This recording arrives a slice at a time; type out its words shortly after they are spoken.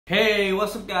Hey,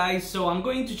 what's up guys? So I'm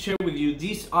going to share with you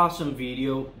this awesome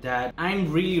video that I'm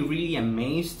really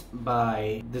amazed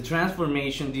by the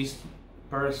transformation this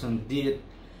person did,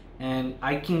 and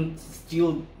I can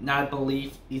still not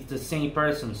believe it's the same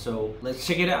person. So let's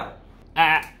check it out.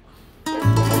 What?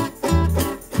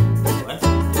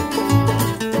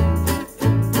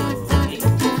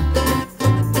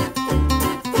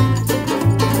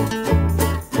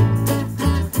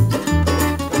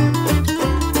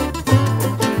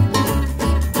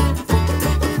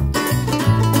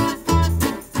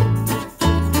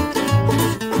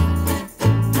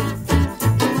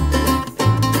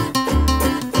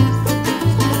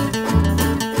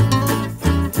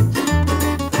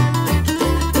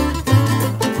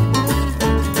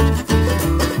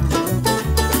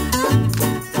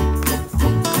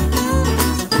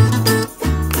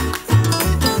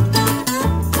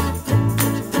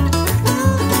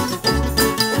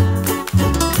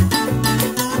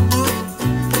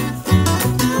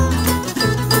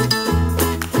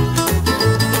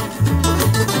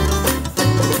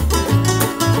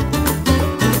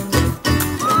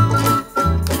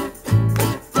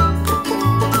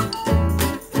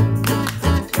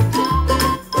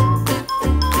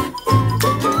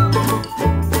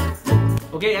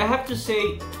 Okay, I have to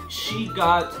say she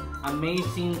got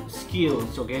amazing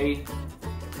skills, okay?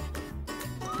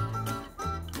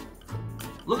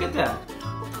 Look at that.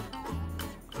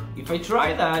 If I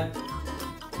try that,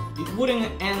 it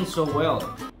wouldn't end so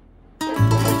well.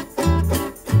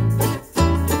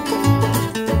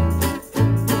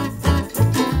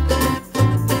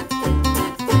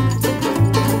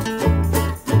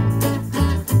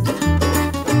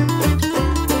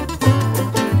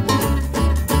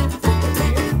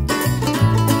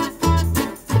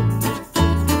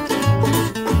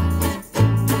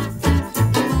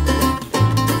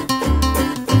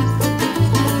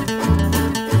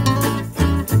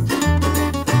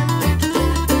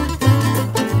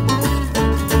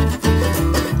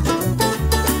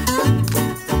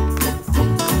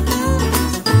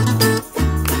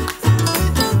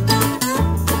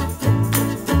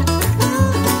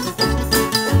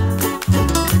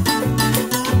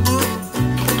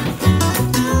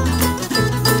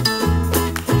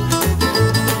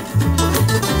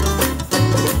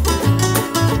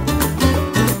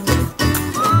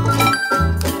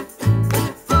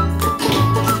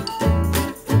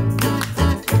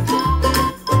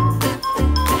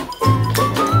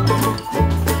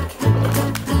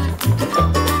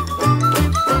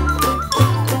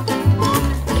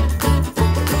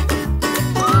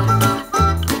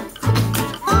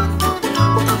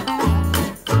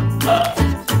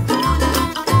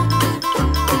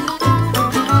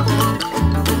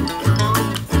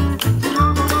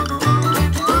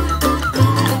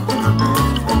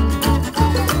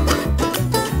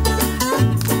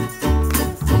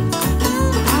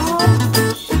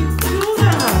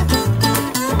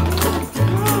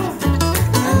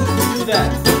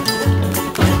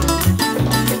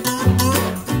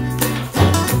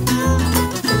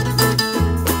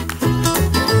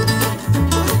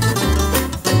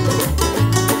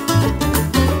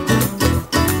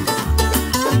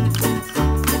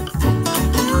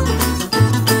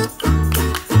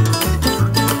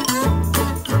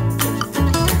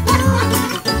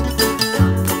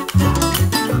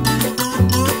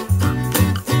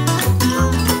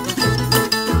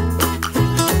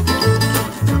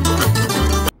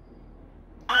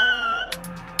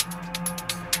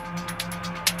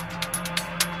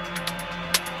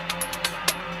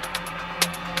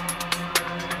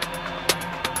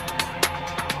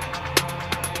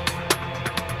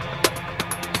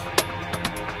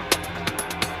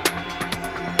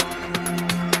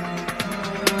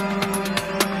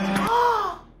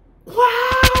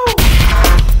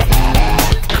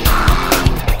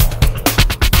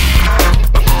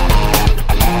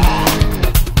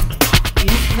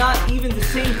 Not even the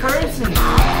same person.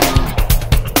 Wow.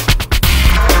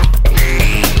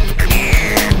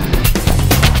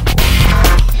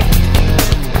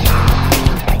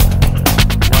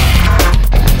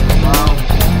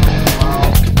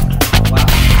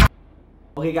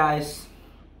 Okay guys,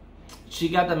 she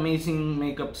got amazing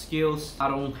makeup skills. I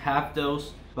don't have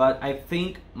those, but I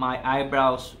think my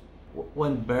eyebrows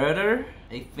went better.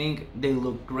 I think they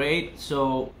look great,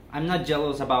 so I'm not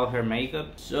jealous about her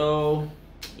makeup. So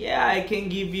yeah, I can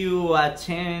give you a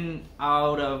 10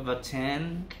 out of a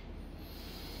 10.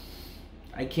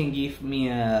 I can give me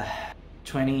a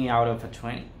 20 out of a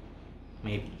 20,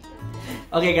 maybe.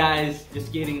 Okay guys,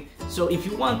 just kidding. So if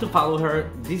you want to follow her,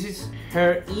 this is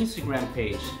her Instagram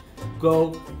page.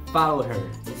 Go follow her.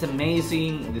 It's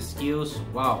amazing, the skills,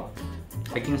 wow.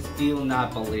 I can still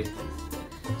not believe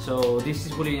this. So this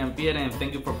is Julio Janpierre, and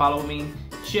thank you for following me.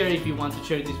 Share if you want to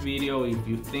share this video, if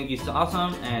you think it's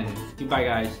awesome, and goodbye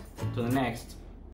guys, to the next.